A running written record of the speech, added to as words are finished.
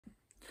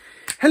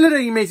Hello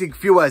there, you amazing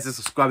viewers and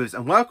subscribers,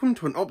 and welcome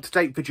to an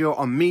up-to-date video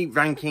on me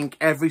ranking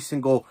every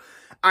single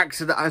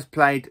actor that has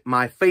played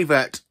my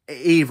favourite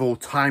evil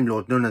Time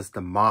Lord known as the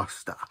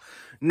Master.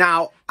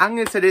 Now, I'm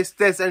going to say this,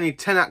 there's only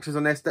 10 actors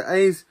on this, there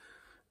is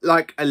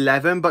like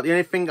 11, but the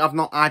only thing I've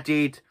not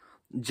added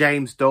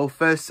James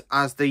Dolphus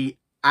as the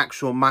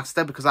actual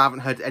Master because I haven't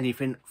heard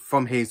anything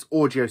from his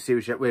audio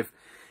series yet with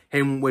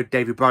him with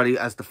David Bradley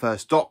as the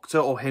first Doctor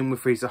or him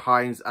with Reza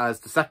Hines as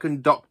the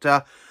second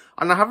Doctor.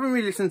 And I haven't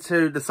really listened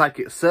to the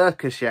Psychic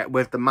Circus yet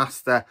with the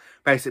Master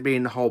basically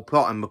being the whole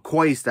plot and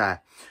McCoy's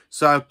there.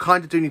 So I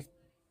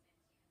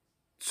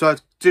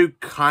do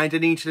kind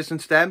of need to listen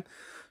to them.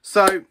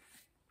 So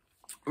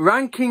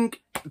ranking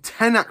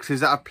 10 actors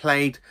that have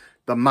played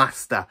the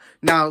Master.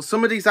 Now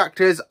some of these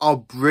actors are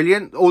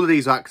brilliant. All of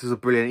these actors are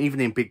brilliant,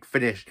 even in Big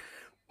Finish.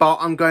 But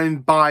I'm going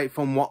by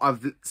from what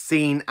I've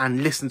seen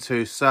and listened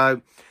to.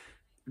 So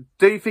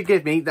do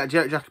forgive me that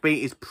Derek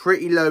Jacobi is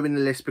pretty low in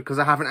the list because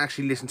I haven't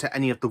actually listened to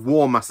any of the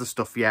War Master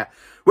stuff yet,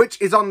 which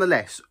is on the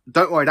list.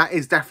 Don't worry, that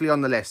is definitely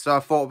on the list. So I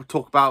thought I would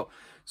talk about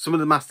some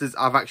of the Masters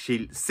I've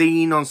actually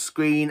seen on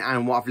screen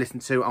and what I've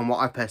listened to and what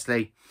I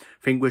personally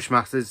think which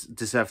Masters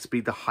deserve to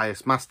be the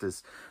highest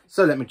Masters.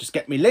 So let me just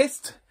get my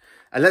list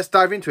and let's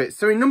dive into it.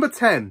 So in number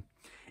 10,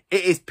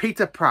 it is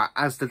Peter Pratt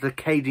as the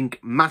Decading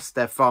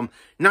Master from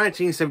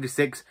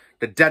 1976,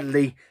 The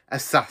Deadly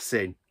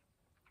Assassin.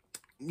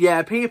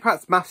 Yeah, Peter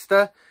Pratt's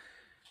Master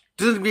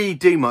doesn't really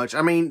do much.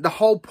 I mean, the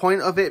whole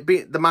point of it,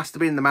 the Master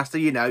being the Master,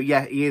 you know,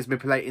 yeah, he is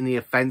manipulating the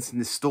events in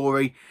the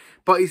story.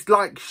 But it's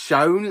like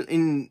shown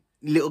in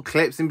little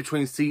clips in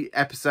between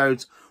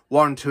episodes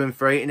 1, 2 and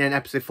 3. And then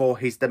episode 4,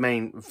 he's the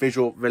main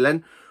visual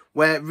villain.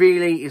 Where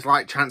really it's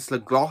like Chancellor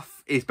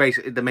Gloth is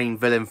basically the main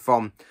villain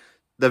from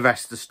the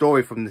rest of the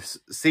story from the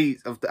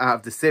out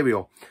of the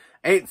serial.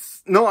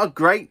 It's not a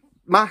great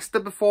Master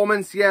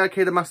performance. Yeah,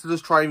 okay, the Master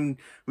does try and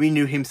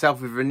renew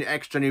himself with an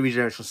extra new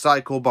regeneration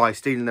cycle by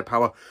stealing the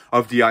power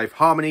of the Eye of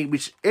Harmony,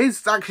 which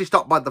is actually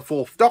stopped by the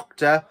 4th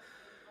Doctor.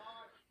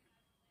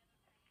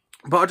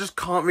 But I just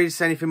can't really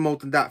say anything more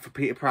than that for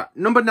Peter Pratt.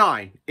 Number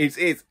 9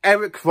 is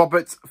Eric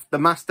Roberts, the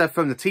Master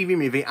from the TV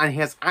movie, and he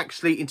has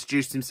actually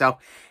introduced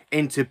himself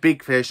into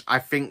Big Finish, I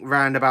think,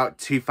 round about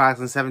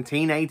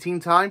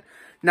 2017-18 time.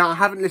 Now, I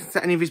haven't listened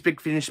to any of his Big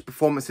Finish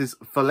performances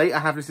fully. I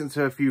have listened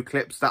to a few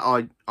clips that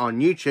are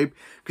on YouTube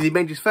because he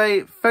made his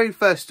very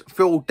first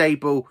full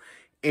debut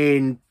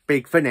in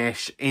Big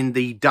Finish in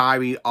the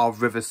Diary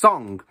of River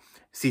Song,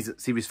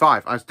 Series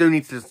 5. I still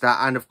need to listen to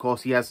that. And, of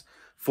course, he has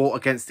fought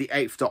against the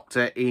 8th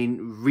Doctor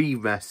in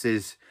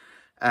Remus's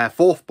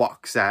 4th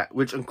box set,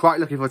 which I'm quite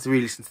looking forward to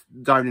really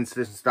diving into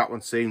listen to that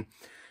one soon.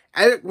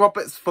 Eric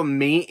Roberts, for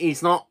me,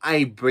 is not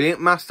a brilliant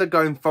Master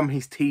going from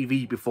his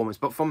TV performance,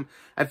 but from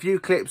a few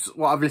clips,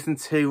 what I've listened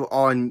to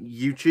on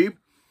YouTube,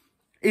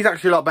 he's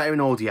actually a lot better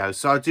in audio.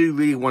 So I do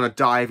really want to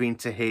dive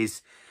into his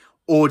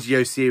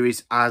audio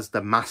series as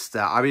the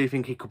Master. I really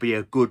think he could be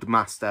a good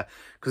Master,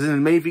 because in the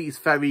movie, he's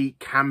very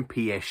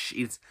campy-ish.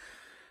 He's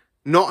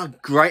not a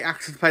great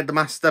actor to play the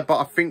Master, but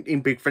I think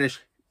in Big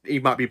Finish, he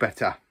might be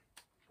better.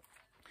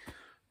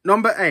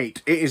 Number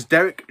 8, it is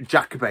Derek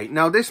Jacobi.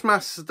 Now, this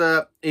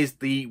Master is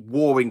the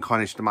War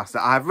Incarnation Master.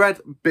 I have read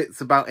bits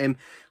about him.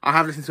 I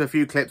have listened to a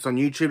few clips on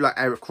YouTube, like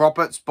Eric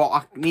Roberts, but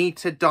I need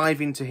to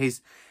dive into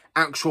his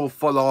actual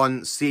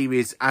full-on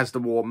series as the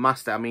War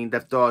Master. I mean,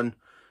 they've done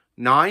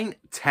 9,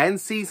 10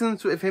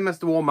 seasons with him as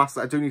the War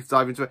Master. I do need to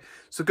dive into it.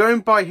 So, going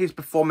by his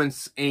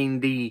performance in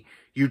the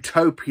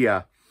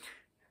Utopia,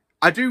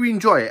 I do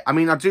enjoy it. I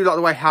mean, I do like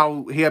the way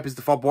how he opens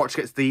the fob watch,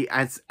 gets the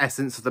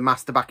essence of the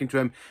Master back into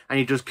him, and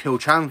he does kill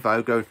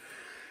Chanvo, going,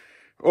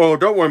 "Oh,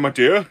 don't worry, my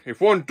dear. If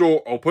one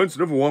door opens,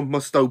 another one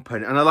must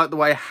open." And I like the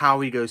way how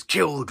he goes,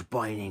 "Killed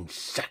by an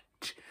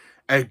insect,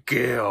 a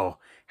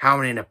girl.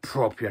 How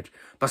inappropriate.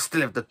 But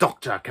still, if the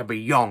Doctor can be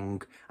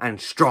young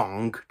and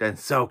strong, then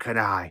so can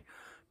I.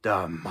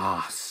 The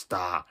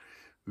Master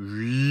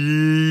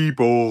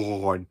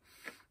Reborn."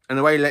 And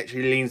the way he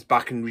literally leans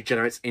back and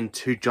regenerates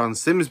into John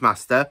Simm's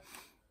Master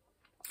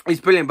is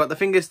brilliant. But the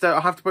thing is, though,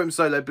 I have to put him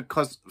so low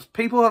because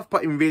people have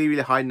put him really,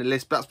 really high in the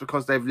list. But that's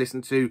because they've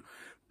listened to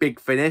Big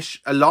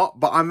Finish a lot.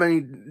 But I'm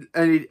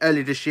only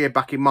early this year,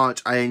 back in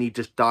March, I only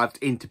just dived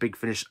into Big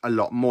Finish a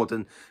lot more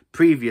than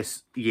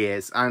previous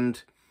years.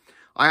 And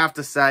I have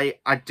to say,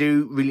 I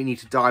do really need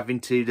to dive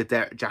into the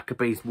Derek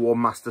Jacobi's War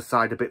Master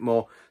side a bit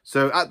more.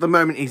 So at the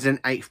moment, he's in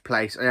 8th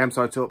place. I am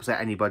sorry to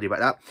upset anybody about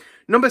that.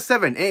 Number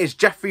 7, it is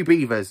Geoffrey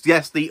Beevers.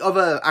 Yes, the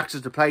other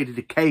actors to play the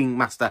Decaying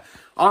Master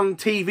on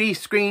TV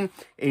screen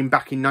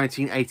back in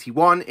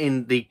 1981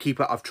 in The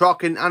Keeper of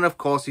Traken. And of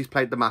course, he's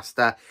played the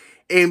Master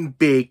in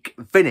Big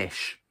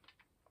Finish.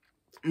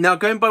 Now,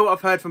 going by what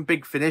I've heard from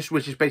Big Finish,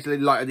 which is basically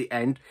the light at the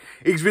end,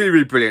 it's really,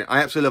 really brilliant.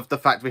 I absolutely love the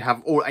fact we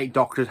have all 8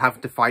 Doctors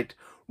having to fight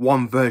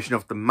one version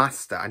of the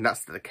Master, and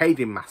that's the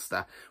Decaying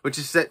Master, which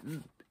is set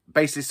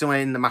basically somewhere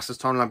in the Master's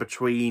timeline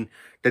between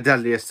the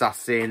Deadly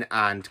Assassin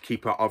and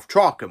Keeper of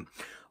Traken.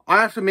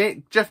 I have to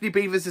admit, Geoffrey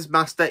Beevers'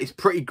 Master is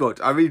pretty good.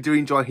 I really do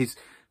enjoy his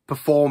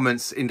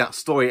performance in that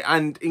story,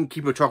 and in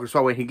Keeper of Traken as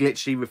well, where he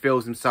literally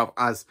reveals himself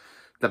as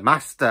the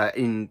Master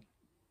in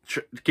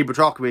Keeper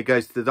Track, where he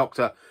goes to the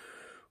Doctor.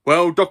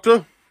 Well,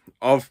 Doctor,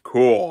 of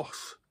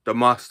course, the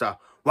Master.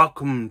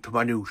 Welcome to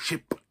my new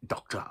ship,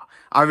 Doctor.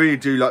 I really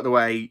do like the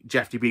way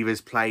Jeff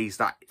Beavers plays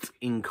that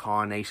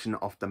incarnation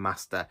of the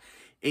Master.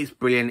 It's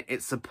brilliant,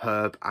 it's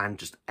superb, and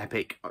just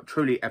epic,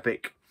 truly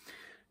epic.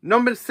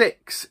 Number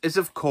 6 is,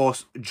 of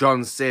course,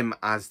 John Simm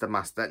as the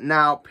Master.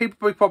 Now, people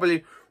would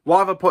probably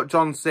rather put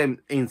John Simm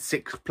in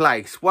 6th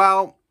place.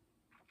 Well,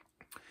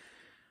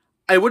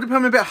 I would have put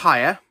him a bit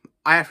higher.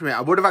 I have to admit,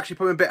 I would have actually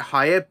put him a bit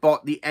higher,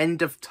 but The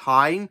End of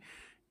Time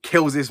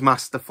kills his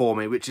Master for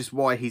me, which is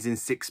why he's in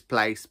 6th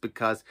place,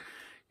 because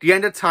The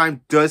End of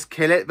Time does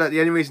kill it, but the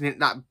only reason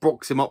that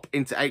brooks him up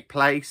into 8th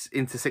place,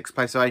 into 6th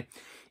place, sorry,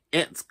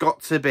 it's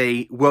got to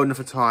be World Enough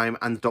for Time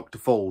and The Doctor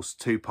Falls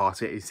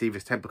 2-parter in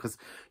Series 10, because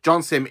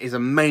John Simm is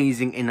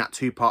amazing in that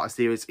 2-parter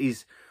series.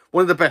 He's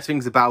one of the best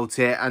things about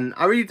it, and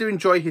I really do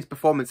enjoy his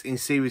performance in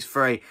Series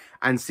 3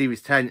 and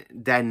Series 10,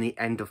 then The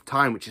End of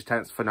Time, which is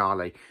 10th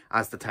finale,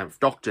 as the 10th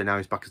Doctor. Now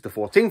he's back as the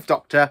 14th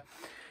Doctor.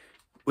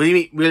 Will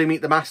he really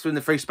meet the Master in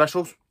the 3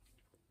 specials?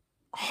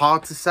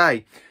 Hard to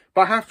say.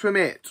 But I have to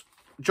admit,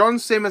 John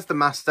Simm as the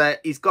Master,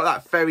 he's got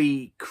that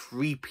very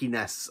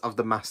creepiness of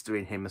the Master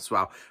in him as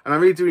well. And I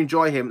really do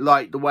enjoy him,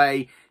 like the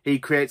way he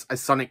creates a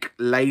sonic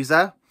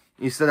laser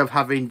instead of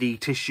having the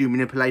tissue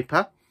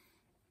manipulator.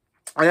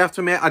 I have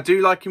to admit, I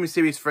do like him in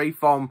Series 3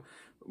 from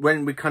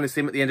when we kind of see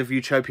him at the end of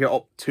Utopia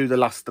up to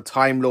the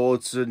Time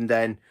Lords. And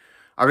then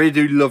I really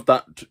do love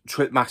that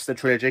Master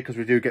trilogy, because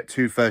we do get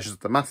 2 versions of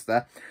the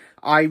Master.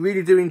 I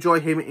really do enjoy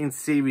him in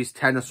Series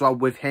 10 as well,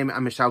 with him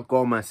and Michelle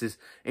Gomez's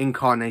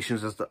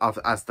incarnations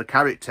as the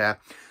character.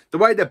 The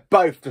way they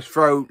both just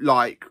throw,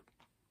 like,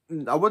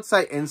 I would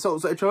say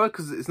insults at each other,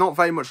 because it's not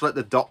very much like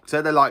the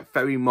Doctor. They're, like,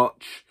 very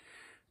much,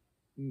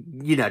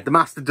 you know, the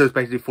Master does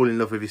basically fall in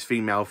love with his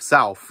female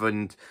self,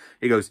 and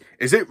he goes,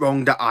 is it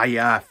wrong that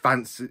I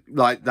fancy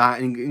like that?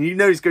 And you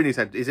know he's going to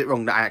say, is it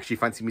wrong that I actually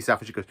fancy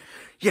myself? And she goes,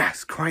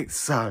 yes, quite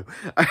so.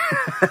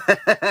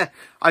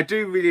 I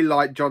do really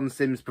like John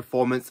Simm's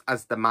performance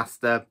as the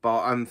Master,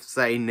 but I'm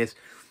saying this,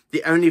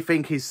 the only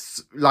thing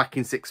he's like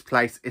in 6th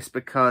place is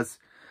because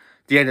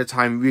The End of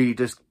Time really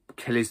does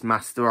kill his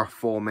Master off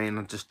for me, and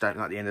I just don't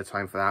like The End of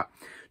Time for that.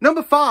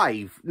 Number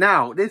 5.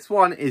 Now, this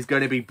one is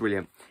going to be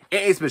brilliant.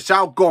 It is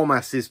Michelle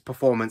Gomez's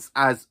performance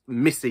as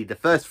Missy, the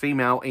first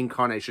female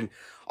incarnation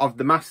of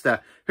the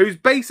Master, who's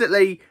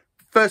basically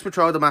first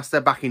portrayed the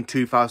Master back in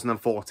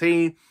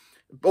 2014,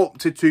 up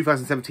to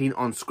 2017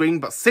 on screen.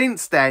 But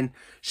since then,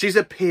 she's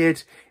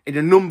appeared in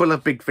a number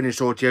of Big Finish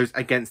audios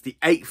against the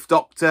 8th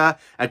Doctor,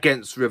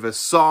 against River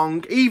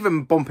Song,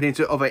 even bumping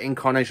into other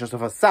incarnations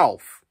of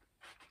herself.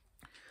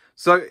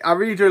 So I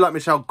really do like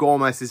Michelle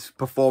Gomez's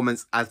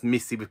performance as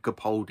Missy with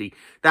Capaldi.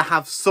 They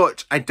have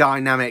such a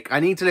dynamic. I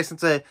need to listen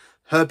to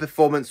her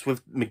performance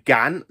with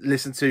McGann,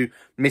 listen to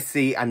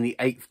Missy and the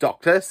 8th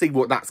Doctor, see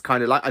what that's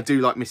kind of like. I do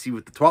like Missy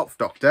with the 12th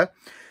Doctor.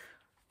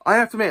 I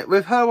have to admit,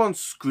 with her on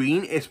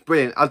screen, it's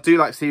brilliant. I do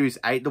like Series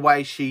 8, the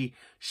way she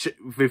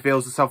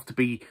reveals herself to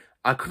be,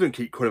 I couldn't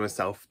keep calling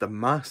myself the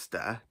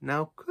Master,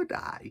 now could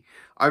I?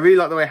 I really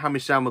like the way how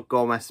Michelle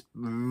Gomez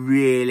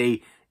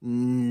really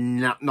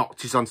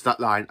notches onto that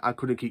line. I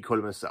couldn't keep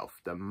calling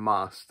myself the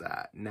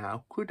Master,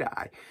 now could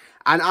I?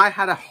 And I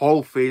had a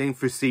whole feeling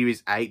for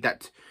Series 8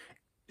 that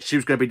she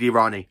was going to be the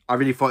Irani. I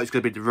really thought it was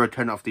going to be the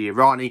return of the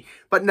Irani,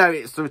 but no,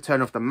 it's the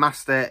return of the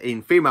Master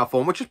in female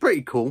form, which is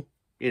pretty cool.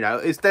 You know,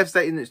 it's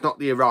devastating it's not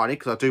the Irani,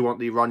 because I do want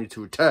the Irani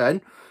to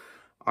return.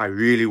 I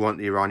really want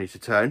the Irani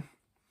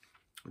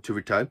to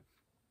return.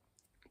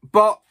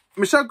 But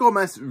Michelle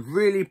Gomez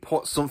really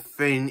put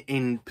something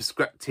in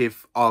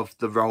perspective of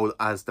the role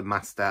as the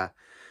Master.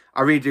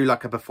 I really do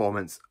like her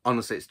performance.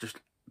 Honestly, it's just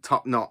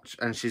top notch,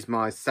 and she's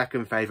my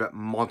 2nd favourite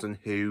modern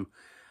Who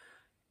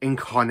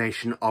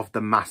incarnation of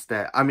the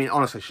Master. I mean,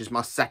 honestly, she's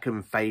my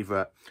 2nd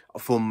favourite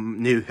from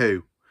New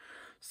Who.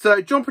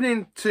 So, jumping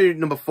into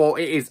number 4,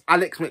 it is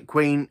Alex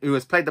McQueen, who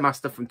has played the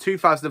Master from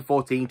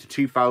 2014 to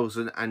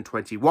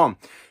 2021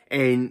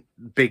 in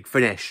Big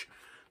Finish.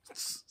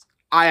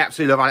 I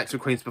absolutely love Alex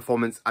McQueen's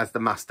performance as the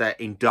Master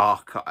in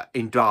Dark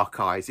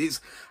Eyes.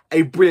 It's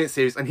a brilliant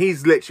series, and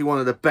he's literally one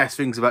of the best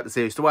things about the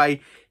series. The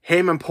way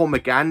him and Paul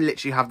McGann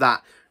literally have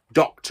that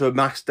Doctor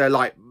Master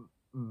like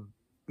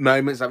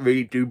moments that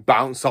really do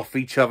bounce off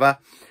each other.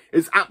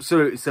 It's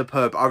absolutely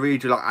superb. I really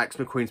do like Alex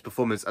McQueen's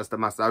performance as the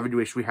Master. I really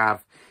wish we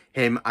have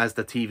him as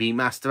the TV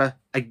Master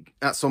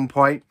at some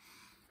point.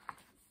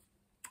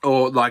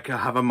 Or like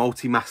have a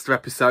multi-Master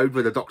episode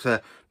where the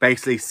Doctor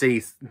basically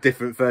sees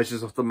different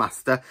versions of the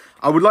Master.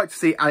 I would like to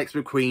see Alex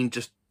McQueen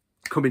just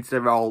come into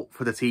the role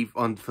for the TV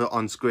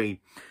on screen.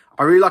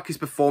 I really like his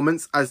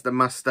performance as the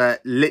Master,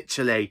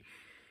 literally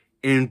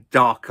in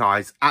Dark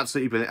Eyes.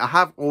 Absolutely brilliant. I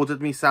have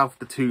ordered myself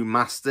the 2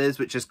 Masters,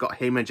 which has got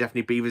him and Jeff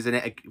Beavers in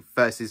it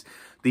versus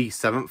the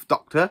 7th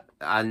Doctor,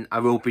 and I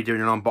will be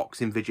doing an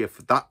unboxing video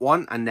for that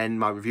one, and then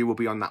my review will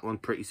be on that one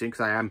pretty soon,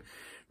 because I am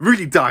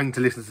really dying to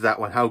listen to that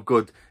one, how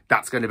good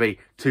that's going to be.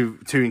 Two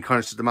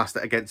incarnations of the Master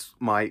against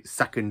my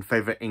 2nd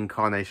favourite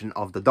incarnation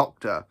of the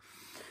Doctor.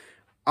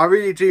 I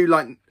really do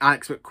like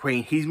Alex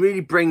McQueen. He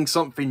really brings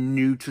something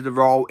new to the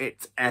role.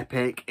 It's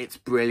epic, it's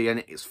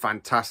brilliant, it's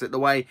fantastic. The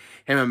way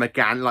him and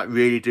McGann like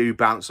really do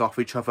bounce off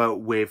each other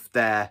with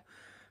their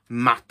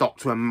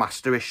Doctor and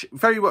Masterish.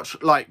 Very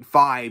much like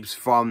vibes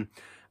from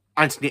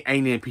Anthony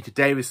Ainley and Peter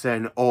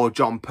Davison, or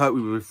John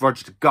Pertwee with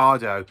Roger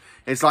Delgado.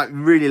 It's like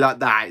really like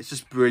that. It's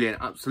just brilliant,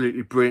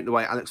 absolutely brilliant the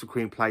way Alex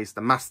McQueen plays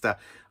the Master.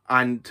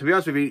 And to be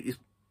honest with you,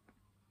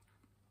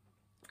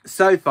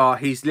 so far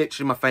he's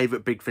literally my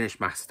favourite Big Finish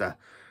Master.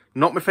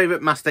 Not my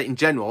favourite Master in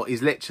general,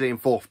 he's literally in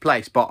 4th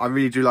place, but I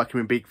really do like him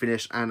in Big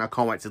Finish, and I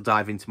can't wait to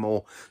dive into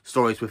more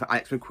stories with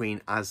Alex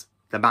McQueen as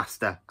the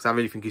Master, because I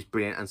really think he's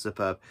brilliant and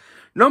superb.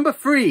 Number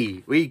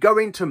 3, we go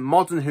into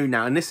Modern Who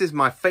now, and this is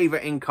my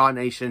favourite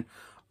incarnation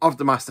of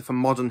the Master from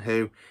Modern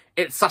Who.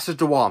 It's Sacha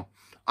Dhawan.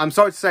 I'm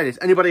sorry to say this,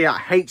 anybody that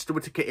hates the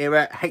Whittaker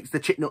era, hates the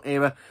Chibnall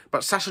era,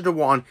 but Sacha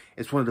Dhawan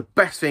is one of the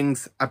best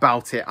things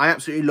about it. I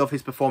absolutely love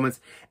his performance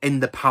in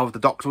The Power of the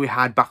Doctor we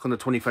had back on the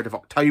 23rd of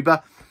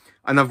October.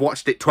 And I've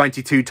watched it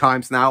 22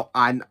 times now,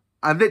 and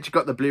I've literally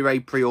got the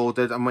Blu-ray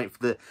pre-ordered. I'm waiting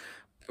for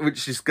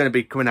which is going to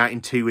be coming out in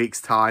 2 weeks'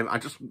 time. I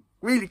just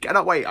really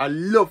cannot wait. I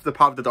love The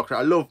Power of the Doctor.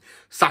 I love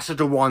Sacha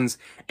Dhawan's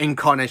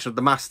incarnation of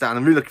the Master, and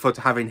I'm really looking forward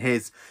to having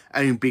his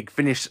own Big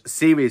Finish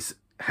series,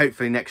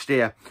 hopefully next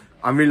year.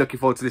 I'm really looking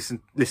forward to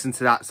listen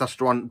to that, Sacha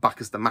Dhawan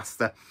back as the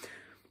Master.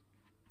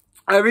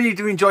 I really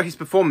do enjoy his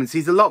performance.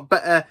 He's a lot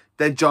better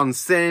than John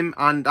Sim,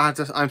 and I'm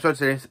sorry to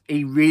say this,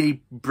 he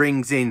really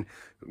brings in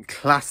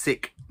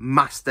classic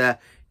Master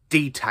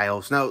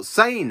details. Now,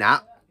 saying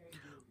that,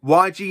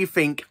 why do you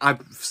think I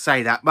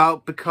say that?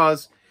 Well,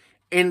 because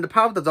in The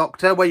Power of the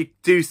Doctor, where you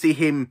do see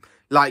him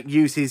like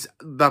use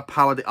the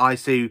power of the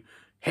eyes to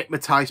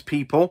hypnotise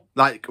people,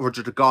 like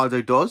Roger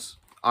Delgado does.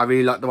 I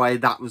really like the way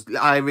that was.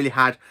 I really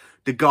had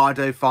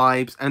Delgado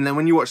vibes. And then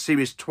when you watch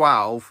Series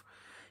 12,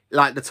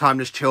 like The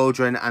Timeless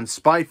Children and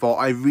Spyfall,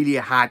 I really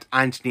had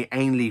Anthony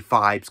Ainley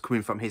vibes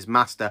coming from his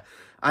Master.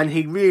 And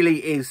he really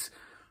is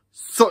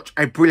such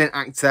a brilliant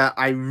actor.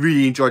 I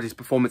really enjoyed his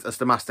performance as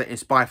the Master in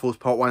Spyfalls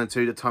Part 1 and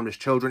 2, The Timeless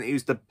Children. It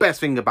was the best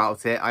thing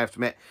about it, I have to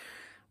admit.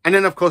 And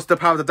then, of course, The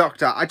Power of the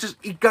Doctor.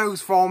 He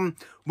goes from,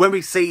 when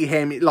we see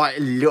him, like, a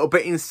little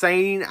bit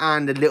insane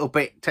and a little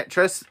bit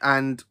Tetris.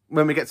 And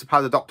when we get to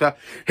Power of the Doctor,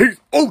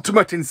 he's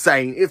ultimate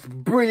insane. It's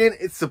brilliant.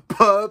 It's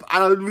superb.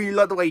 And I really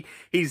like the way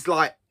he's,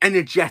 like,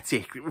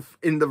 energetic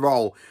in the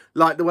role.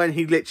 Like, the way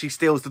he literally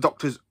steals the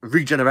Doctor's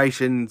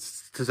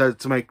regenerations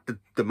to make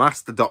the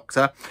Master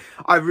Doctor.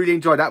 I really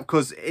enjoyed that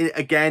because,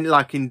 again,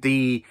 like in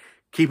the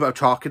Keeper of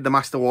Traken, the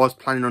Master was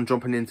planning on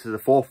jumping into the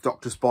 4th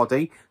Doctor's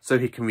body so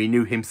he can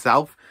renew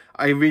himself.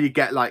 I really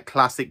get like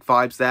classic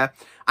vibes there.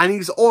 And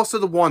he's also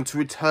the one to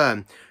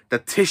return the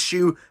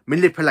tissue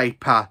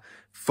manipulator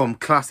from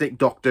classic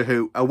Doctor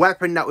Who. A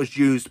weapon that was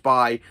used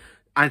by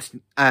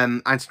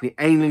Anthony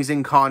Ainley's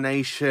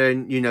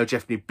incarnation, you know,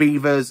 Jeffrey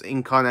Beaver's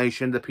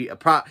incarnation, the Peter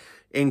Pratt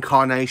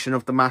incarnation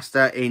of the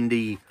Master in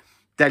the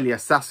Deadly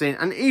Assassin,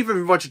 and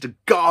even Roger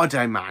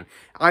Delgado, man.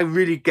 I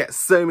really get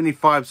so many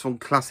vibes from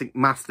classic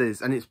Masters,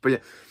 and it's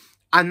brilliant.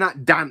 And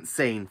that dance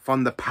scene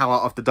from The Power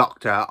of the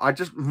Doctor, I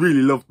just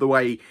really love the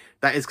way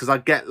that is, because I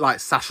get like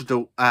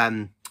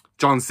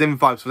John Sim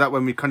vibes for that,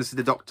 when we kind of see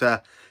the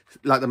Doctor,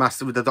 like the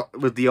Master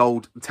with the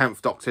old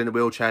 10th Doctor in a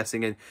wheelchair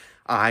singing,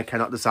 I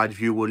cannot decide if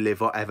you will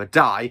live or ever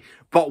die.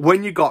 But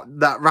when you got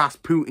that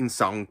Rasputin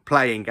song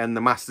playing and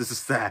the Master's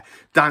just there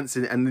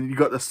dancing, and then you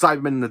got the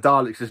Cybermen and the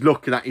Daleks just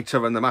looking at each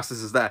other, and the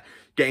Master's just there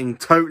getting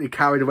totally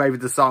carried away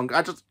with the song,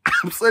 I just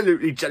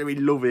absolutely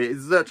genuinely love it.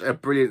 It's such a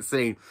brilliant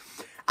scene.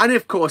 And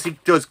of course, he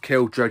does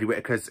kill Jodie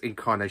Whittaker's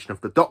incarnation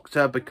of the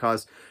Doctor,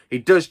 because he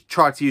does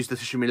try to use the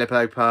tissue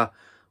manipulator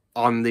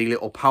on the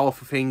little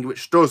powerful thing,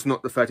 which does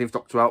knock the 13th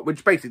Doctor out,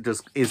 which basically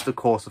is the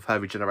course of her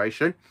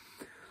regeneration.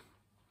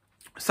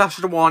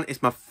 Sacha Dhawan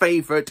is my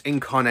favourite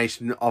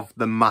incarnation of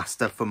the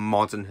Master from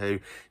Modern Who.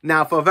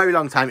 Now, for a very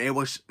long time, it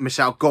was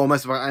Michelle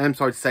Gormaz, but I am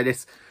sorry to say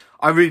this,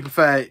 I really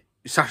prefer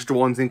Sacha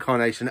Dhawan's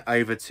incarnation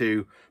over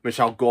to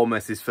Michelle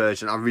Gormaz's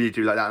version. I really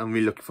do like that. I'm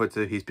really looking forward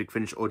to his Big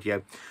Finish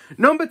audio.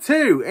 Number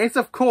 2 is,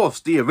 of course,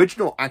 the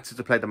original actor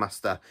to play the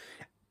Master,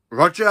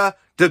 Roger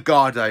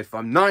Delgado,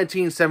 from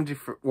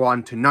 1971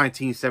 to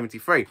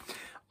 1973.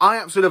 I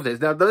absolutely love this.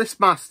 Now, this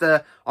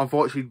Master,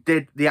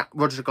 unfortunately,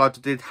 Roger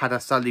Delgado did had a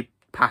sadly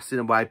passing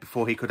away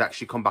before he could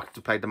actually come back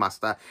to play the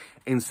Master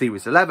in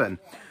Series 11.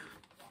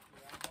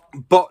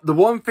 But the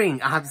one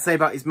thing I have to say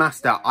about his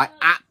Master, I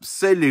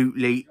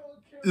absolutely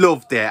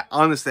loved it.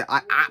 Honestly, I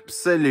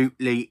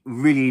absolutely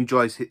really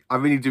I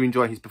really do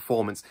enjoy his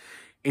performance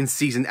in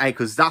Season 8,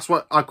 because that's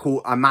what I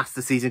call a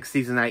Master season, because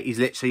Season 8 is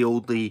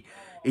literally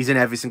he's in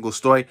every single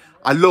story.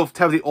 I love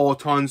Tell the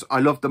Autons. I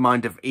love The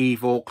Mind of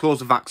Evil.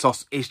 Claws of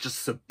Axos is just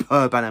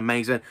superb and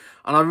amazing.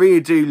 And I really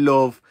do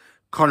love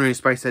Connery in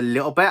Space a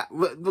little bit.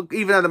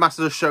 Even though the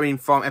Masters are showing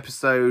from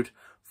episode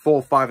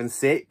 4, 5 and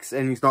 6,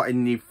 and he's not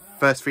in the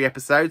first 3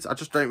 episodes, I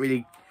don't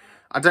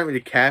really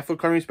care for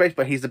Connery in Space,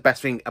 but he's the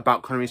best thing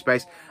about Connery in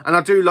Space. And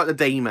I do like the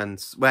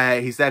demons,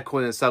 where he's there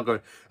calling a cell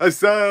going, "A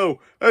cell!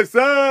 A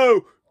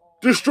cell!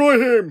 Destroy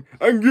him,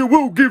 and you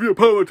will give your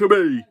power to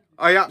me.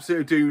 I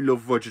absolutely do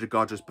love Roger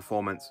DeGardra's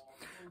performance.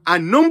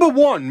 And number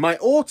one, my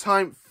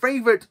all-time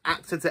favourite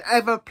actor to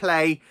ever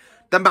play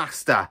the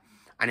Master.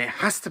 And it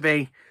has to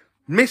be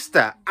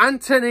Mr.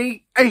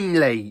 Anthony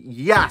Ainley.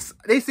 Yes,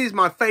 this is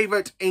my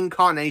favourite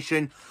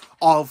incarnation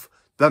of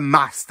the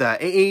Master.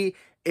 He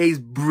is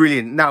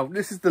brilliant. Now,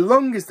 this is the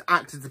longest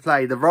actor to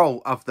play the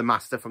role of the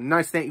Master from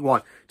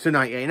 1981 to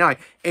 1989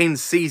 in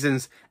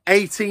seasons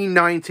 18,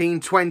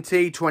 19,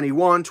 20,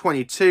 21,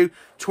 22,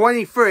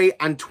 23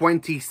 and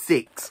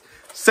 26.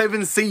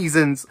 7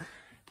 seasons.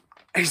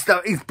 He's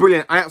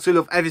brilliant. I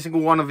absolutely love every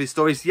single one of his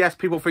stories. Yes,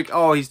 people think,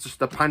 oh, he's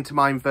just a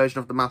pantomime version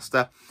of the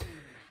Master.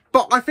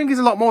 But I think he's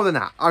a lot more than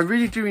that. I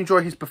really do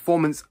enjoy his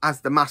performance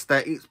as the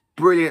Master. It's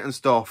brilliant and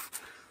stuff.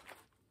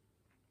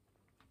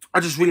 I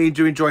just really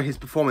do enjoy his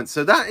performance.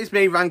 So that is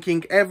me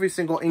ranking every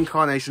single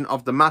incarnation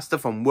of the Master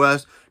from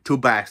worst to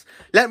best.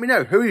 Let me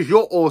know, who is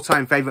your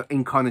all-time favourite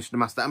incarnation of the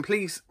Master? And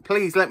please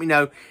let me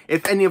know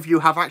if any of you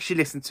have actually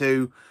listened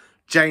to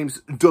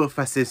James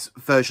Dufus's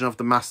version of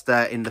the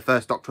Master in the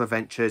first Doctor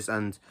Adventures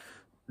and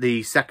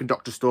the second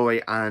Doctor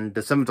story and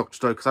the seventh Doctor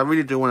story, because I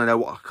really do want to know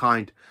what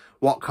kind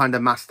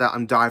of Master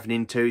I'm diving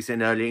into. Is it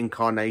an early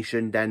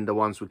incarnation, then the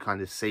ones we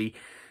kind of see?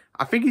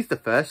 I think he's the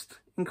first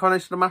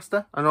incarnation of the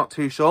Master. I'm not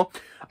too sure.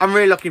 I'm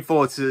really looking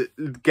forward to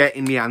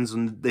getting my hands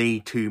on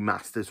the 2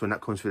 Masters when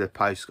that comes through the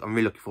post. I'm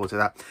really looking forward to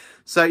that.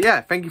 So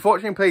yeah, thank you for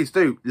watching. Please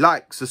do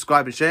like,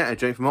 subscribe and share, and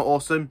join for more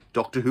awesome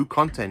Doctor Who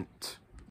content.